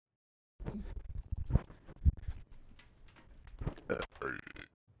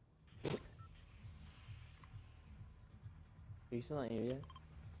Are you still not here yet?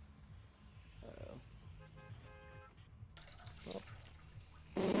 Uh-oh. Well.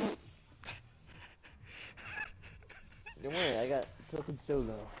 Don't worry, I got tilted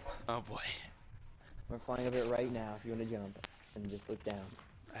solo. Oh boy. We're flying up it right now if you want to jump and just look down.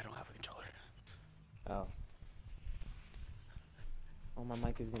 I don't have a controller. Oh. Oh, my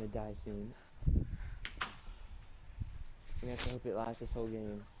mic is gonna die soon. We have to hope it lasts this whole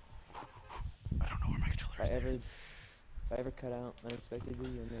game. I don't know where my controller is. If I ever cut out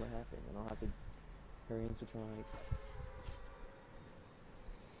unexpectedly, you'll know what happened, and I'll have to hurry and switch my mic.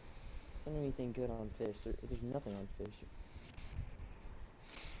 Don't anything good on fish. There's nothing on fish.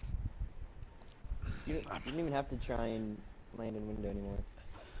 You don't even have to try and land in window anymore.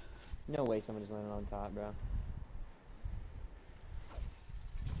 No way someone just landed on top, bro.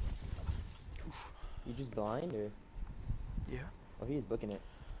 You just blind, or? Yeah. Oh, he is booking it.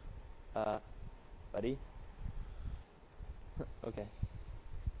 Buddy? Okay.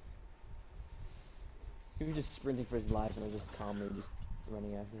 He was just sprinting for his life, and I was just calmly just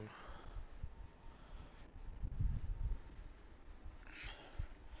running after him.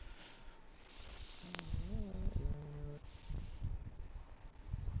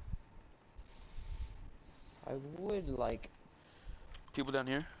 I would like... People down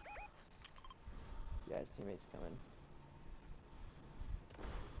here? Yeah, his teammate's coming.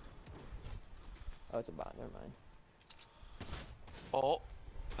 Oh, it's a bot, never mind. Oh,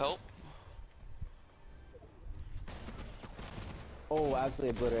 help. Oh,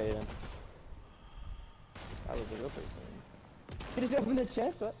 absolutely obliterated him. That was a real person. He just opened the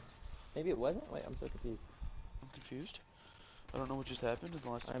chest? What? Maybe it wasn't? Wait, I'm so confused. I'm confused. I don't know what just happened in the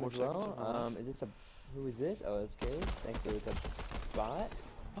last 4 I'm as seconds well. of my life. Is this a... Who is this? Oh, it's okay. Thankfully it's a bot.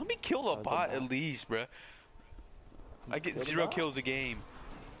 Let me kill a bot at least, bruh. I get 0 kills a game.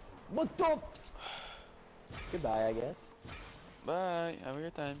 What the? Goodbye, I guess. Bye. Have a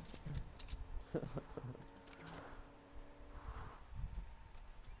good time.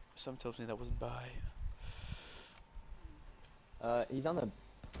 Some tells me that wasn't bye. He's on the...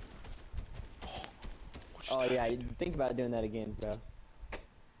 Oh yeah, think about doing that again, bro.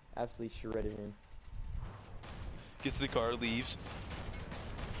 Absolutely shredded him. Gets to the car, leaves.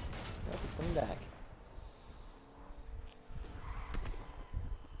 Nope, he's coming back.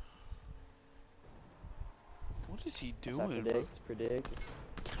 What is he doing, Predict.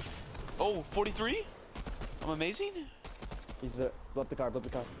 Oh, 43? I'm amazing? He's blow up the car,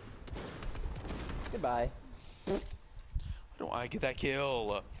 Goodbye. Why don't I get that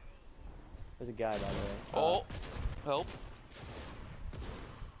kill? There's a guy, by the way. Oh, help.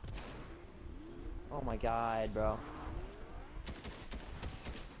 Oh my god, bro.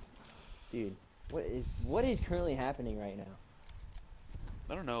 Dude, what is currently happening right now?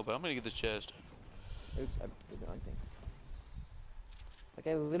 I don't know, but I'm gonna get this chest. Oops, I did the wrong thing. Like,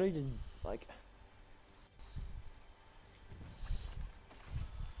 I literally just, like...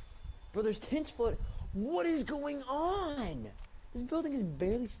 Bro, there's tents floating. What is going on? This building is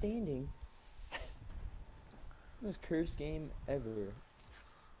barely standing. Most cursed game ever.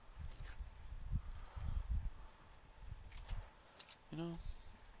 You know,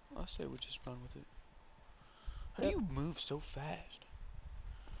 I say we just run with it. How do you move so fast?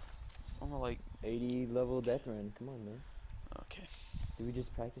 I'm like 80 level death run. Come on, man. Okay. Did we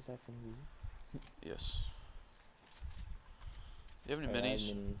just practice that for no reason? Yes. Do you have any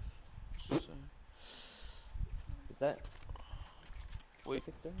minis? Is that... Wait.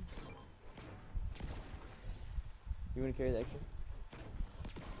 Perfect there? You want to carry the extra?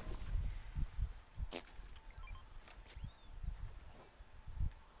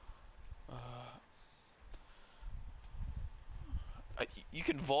 You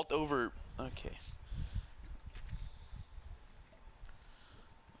can vault over. Okay.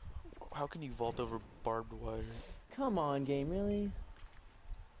 How can you vault over barbed wire? Come on, game, really?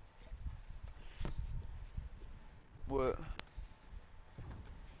 What?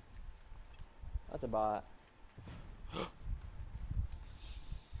 That's a bot. Got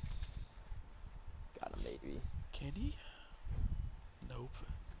him, baby. Can he? Nope.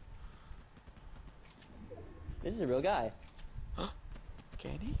 This is a real guy.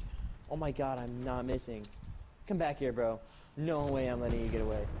 Can he? Oh my god, I'm not missing. Come back here, bro. No way I'm letting you get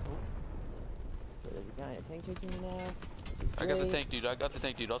away. So there's a guy in a tank chasing me now. I got the tank, dude. I got the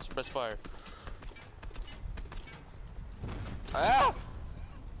tank, dude. I'll press fire. Ah!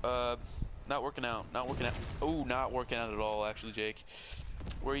 Not working out. Not working out. Oh, not working out at all, actually, Jake.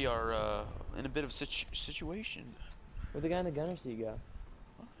 We are in a bit of a situation. Where'd the guy in the gunner seat go?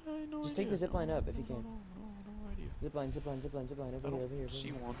 No Just idea. take the zip line up if you can. No idea. Zip line, zip line, zip line, zip line. Over here, over here, over See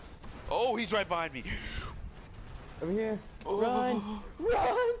here. one. Oh, he's right behind me. Over here. Oh. Run!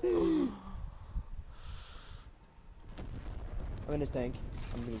 Run! I'm in his tank.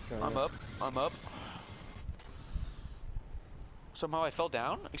 I'm gonna try. I'm up. I'm up. Somehow I fell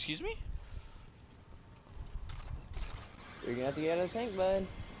down? Excuse me? You're gonna have to get out of the tank, bud.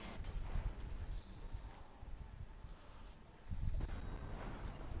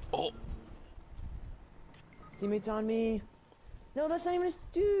 Oh. Teammates on me. No, that's not even his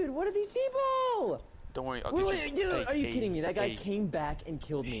dude. What are these people? Don't worry. I'll What get are you. you doing? Hey, Are you hey, kidding me? That guy hey. came back and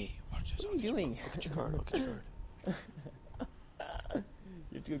killed me. Hey, watch this. What are you doing? I'll get your card. I'll get your card.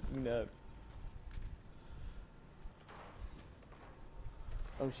 You have to go clean up.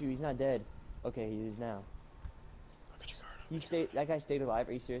 Oh shoot, he's not dead. Okay, he is now. I'll get your card. He stayed. That guy stayed alive.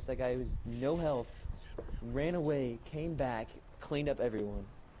 Are you serious? That guy was no health, ran away, came back, cleaned up everyone.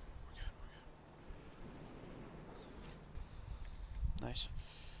 Nice.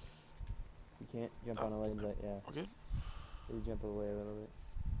 You can't jump on a ledge, but yeah. We're good? So you jump away a little bit.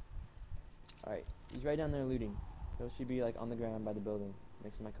 Alright, he's right down there looting. He should be like on the ground by the building,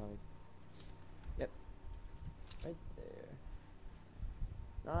 next to my card. Yep. Right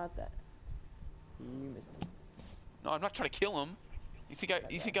there. Not that. You missed him. No, I'm not trying to kill him. You think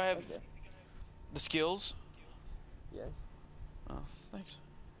I have Okay. the skills? Yes. Oh, thanks.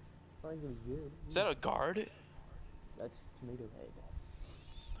 I think it was good. Is that a guard? That's Tomato Head.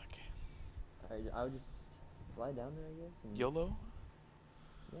 Okay. Alright, I would just fly down there, I guess. And YOLO?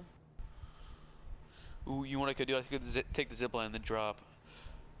 yeah. Ooh, you know what I could do? I could take the zip line and then drop.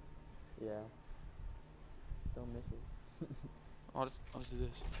 Yeah. Don't miss it. I'll just do this.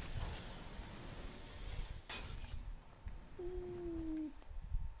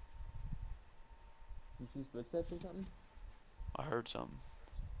 You see footsteps or something? I heard something.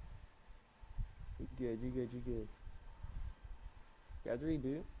 You're good, you're good, you're good. Grab the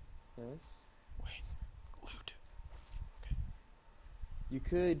reboot. Yes. Wait. Loot. Okay. You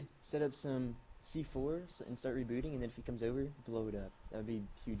could set up some C4s and start rebooting, and then if he comes over, blow it up. That would be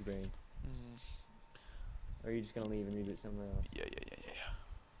huge brain. Or are you just gonna leave and reboot somewhere else? Yeah.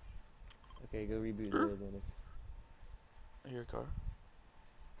 Okay, go reboot there then. If I hear a car.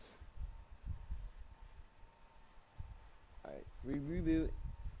 alright, we reboot.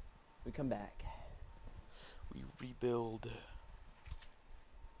 We come back. We rebuild.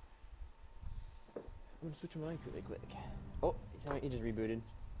 I'm gonna switch my mic really quick. Oh, he just rebooted.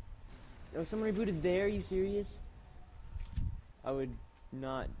 Oh, someone rebooted there. Are you serious? I would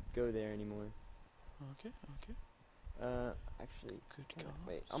not go there anymore. Okay. Actually, Good call.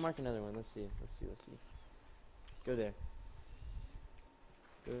 wait. I'll mark another one. Let's see. Go there.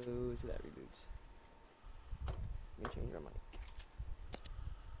 Go to that reboot. Let me change my mic.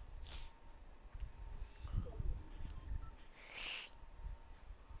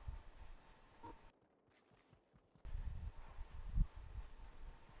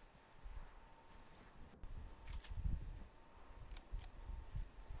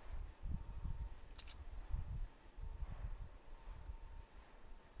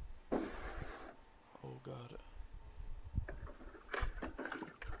 Oh god.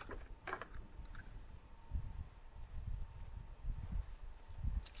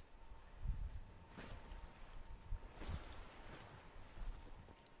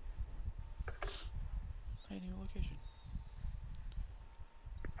 Hey, new location.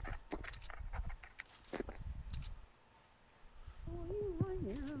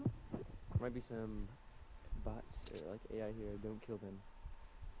 Might be some bots or like AI here. Don't kill them.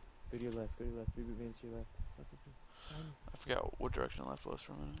 Go to your left. Reboot vans to your left. I forgot what direction left was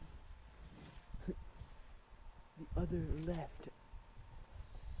for a minute. The other left.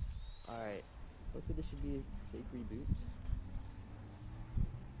 Alright. Hopefully this should be a safe reboot.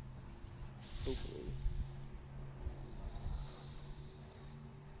 Hopefully.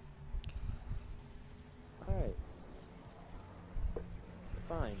 Alright.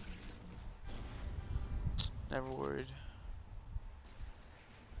 Fine. Never worried.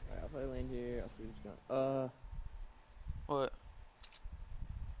 Alright, I'll probably land here. I'll see what's going on. What?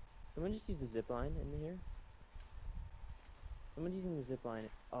 Someone just use the zip line in here. Someone's using the zip line.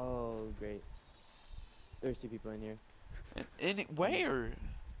 Oh, great. There's two people in here. In where?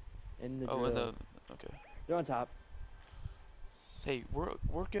 In the Oh, in drill. the. Okay. They're on top. Hey, we're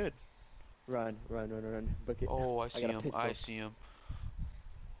good. Run. Book it. Oh, I got see a him. pistol. I see him.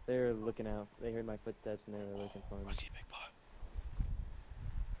 They're looking out. They heard my footsteps and they were looking for me. I see a big bot.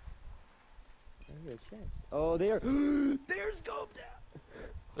 I hear a chest. Oh, they are. They're scoped out.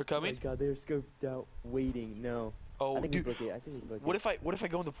 They're coming. Oh my god, they're scoped out, waiting. No. I Oh, think we dude. book it. I think we book What it. if I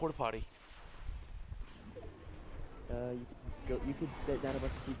go in the porta potty? You could go. You could set down a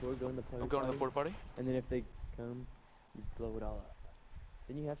bunch of C4, go in the I'm party going in the potty, porta potty. and then if they come, you blow it all up.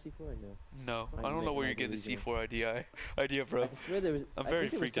 Didn't you have C4 or no? No, Am I don't know where am you're I getting the delusional? C4 idea I from. swear there was. I'm I very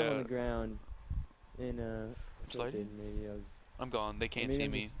think there was freaked some on the out. ground in I'm tilted. sliding. Maybe I was. I'm gone. They Or can't see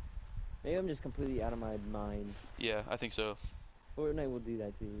me. maybe I'm just completely out of my mind. Yeah, I think so. Fortnite will do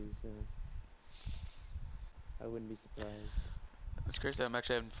that to you, so I wouldn't be surprised. It's crazy that I'm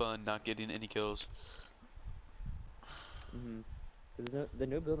actually having fun not getting any kills. Because the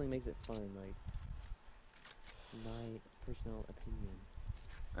no building makes it fun, like, my personal opinion.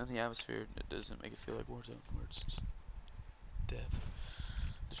 And the atmosphere, it doesn't make it feel like Warzone, where it's just death,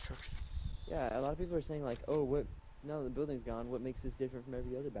 destruction. Yeah, a lot of people are saying, like, oh, what, now that the building's gone, what makes this different from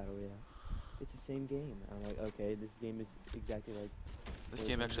every other Battle Royale? It's the same game. I'm like, okay, this game is exactly like This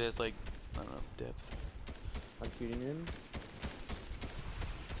game Warzone. actually has, like, I don't know, depth. I'm shooting them.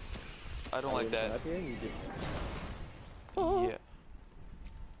 I don't like that. Up here and you just... Yeah.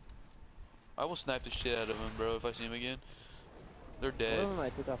 I will snipe the shit out of him, bro, if I see him again. They're dead. I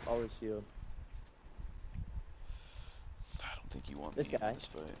took off all his shield. I don't think you want This me guy. in this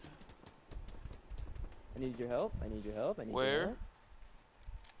fight. I need your help. I need your help. I need Where? your help.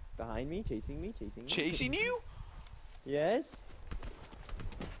 Behind me, chasing me, chasing me. Chasing you? Yes.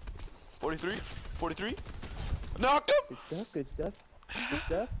 43? 43? Knocked him! Good stuff, good stuff. Good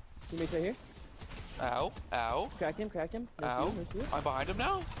stuff. Teammates right here. Ow, ow, Cracked him, cracked him. No ow. shield, no shield. I'm behind him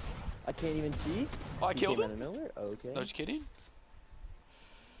now? I can't even see. Oh, I He killed came him? out of nowhere. Okay. No, just kidding.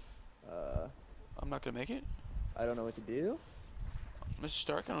 Uh, I'm not gonna make it. I don't know what to do. Mr.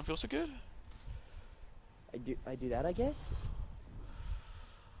 Stark, I don't feel so good. I do that, I guess.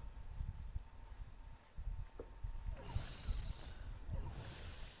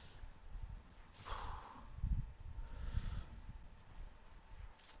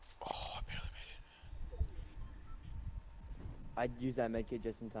 Oh, I barely made it. I'd use that medkit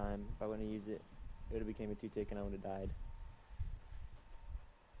just in time. If I wouldn't use it, it would have became a 2-tick and I would have died.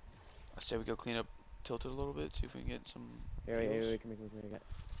 I say we go clean up Tilted a little bit, see if we can get some Here, wait, heals. wait, come here, come here.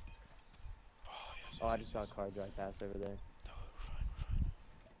 Oh, yes, Oh, I yes, just saw a yes. car drive past over there. No, we're fine, we're fine.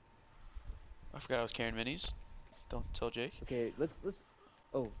 I forgot I was carrying minis. Don't tell Jake. Okay, let's,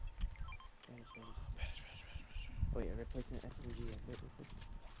 oh. Bandage, bandage, bandage. Oh yeah, replacing an SMG.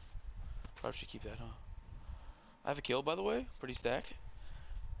 Probably should keep that, huh? I have a kill, by the way. Pretty stacked.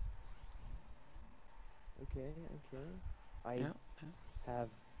 Okay, okay. I Yeah. have,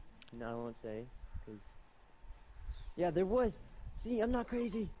 no, I won't say, because, yeah, there was. See, I'm not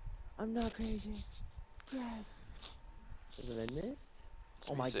crazy. I'm not crazy. Yes. Was it a miss?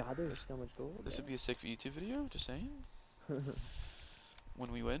 Oh my god, there's so much gold. This would be a sick YouTube video, just saying.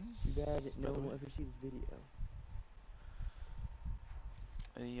 When we win. Too bad no one will ever see this video.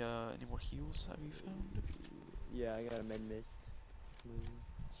 Any more heals have you found? Yeah, I got a med mist.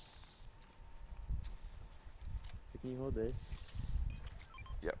 So can you hold this?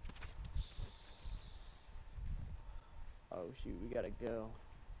 Yep. Oh shoot, we gotta go.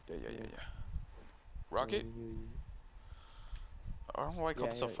 Yeah. Rocket? I don't know why I call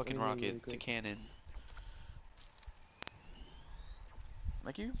myself fucking rocket to cannon.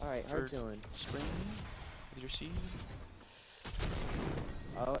 Thank you. Alright, how you doing? Spraying me with your seed.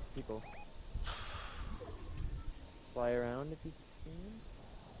 Oh, people. Fly around if you can.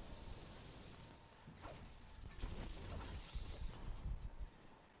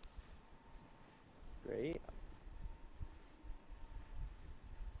 Great.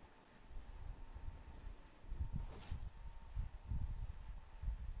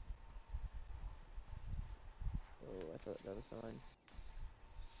 Oh, I thought that was someone.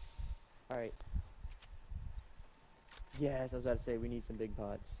 Alright. Yes, I was about to say we need some big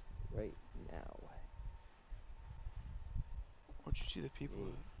pots right now. Where'd you see the people?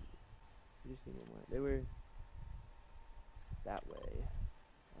 You just need one. They were that way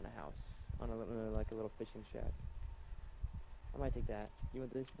on a house, on a little, like a little fishing shack. I might take that. You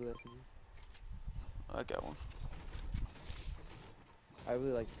want this blue SMG? I got one. I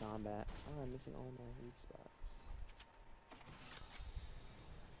really like combat. Oh, I'm missing all my weak spots.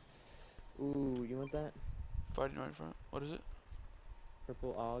 Ooh, you want that? Fighting right in front. What is it?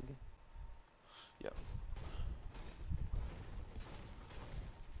 Purple AUG. Yep.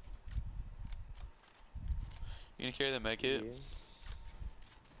 You gonna carry the med kit?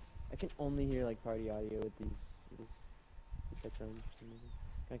 I can only hear like party audio with these headphones for some reason.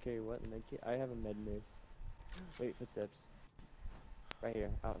 Can I carry what? The med kit? I have a med mist. Wait, footsteps. Right here,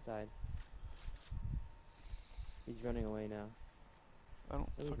 outside. He's running away now. I don't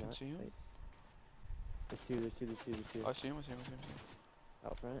No, he's fucking not. see him. Wait. There's two. I see him.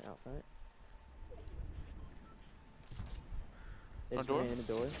 Out front. They Front just door? ran in the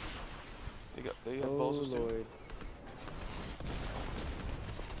door. They got Oh balls too. lord.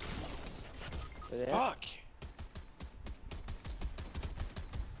 Are they at? Fuck!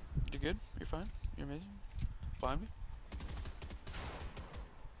 You're good? You're fine? You're amazing? Find me?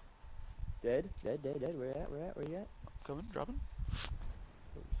 Dead. Where you at? Coming? Dropping?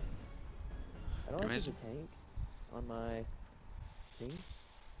 I don't You're like there's a amazing. tank on my thing.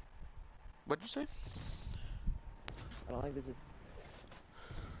 What'd you say? I don't like there's a...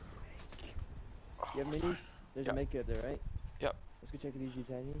 Oh, You have we're minis? fine. There's Yep. a medkit up there, right? Yep. Let's go check if these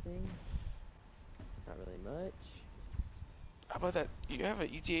had anything. Not really much. How about that? You have an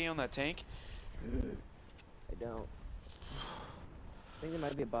ETA on that tank? I don't. I think there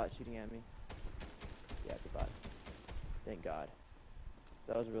might be a bot shooting at me. Yeah, it's a bot. Thank God.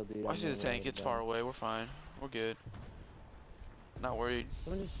 That was a real dude. I see the tank. It's far away. We're fine. We're good. Not worried.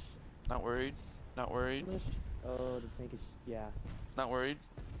 Someone just... Not worried. Not worried. Oh, the tank is... Yeah. Not worried.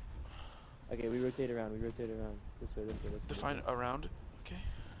 Okay, we rotate around. This way. Define around. Okay.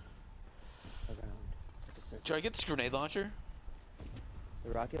 Around. Should I get this grenade launcher? The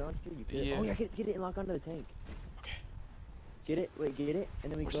rocket launcher? You could. Yeah. Oh yeah, get it and lock onto the tank. Okay. Get it, get it,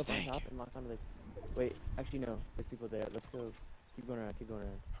 and then we Where's go up the on tank? top and lock onto the... Wait, actually no, there's people there. Let's go. Keep going around.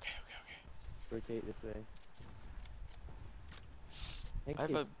 Okay. Rotate this way. I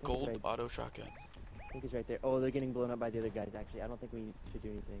have a gold auto shotgun. Tank is right there. Oh, they're getting blown up by the other guys, actually. I don't think we should do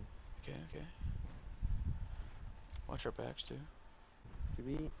anything. Okay. Watch our backs too. Should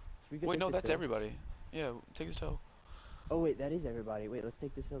we go Wait, take no, this that's hill? everybody. Yeah, take this hill. Oh wait, that is everybody. Wait, let's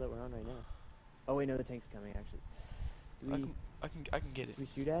take this hill that we're on right now. Oh wait, no, the tank's coming, actually. Do we... I can get it. Do we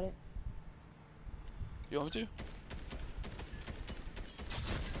shoot at it? You want me to?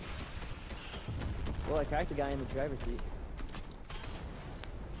 Well, I cracked the guy in the driver's seat.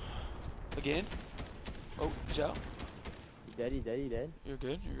 Again? Oh, he's out. He's dead. You're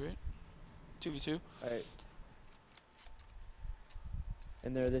good. You're great. 2v2. Alright.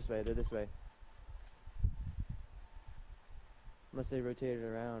 And they're this way. Unless they rotated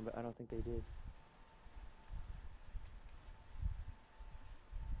around, but I don't think they did.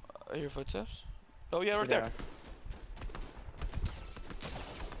 I hear footsteps. Oh yeah, right They there. are.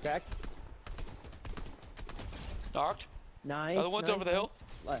 Cracked. Knocked. Nice. Other one's over the hill.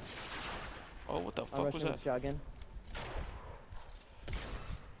 Left. Oh, what the I'll fuck rush was him that? with shotgun.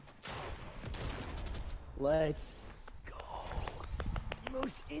 Let's go. The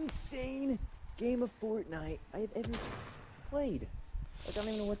most insane game of Fortnite I have ever played. Like, I don't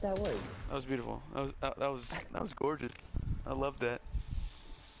even know what that was. That was beautiful. That was gorgeous. I loved that.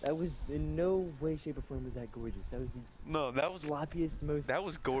 That was in no way, shape, or form was that gorgeous. That was the No, that was sloppiest, most... that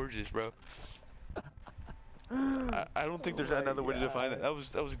was gorgeous, bro. I don't think there's Oh my another way to define that. God.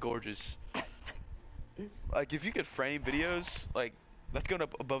 That was gorgeous. Like if you could frame videos, like that's going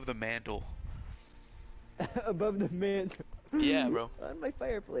up above the mantle. Above the mantle. Yeah, bro. On my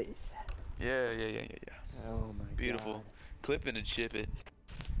fireplace. Yeah. Oh my Beautiful. God. Clip it and ship it.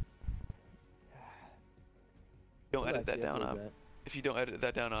 Don't I'll edit that actually down. upload that. If you don't edit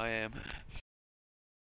that down, I am.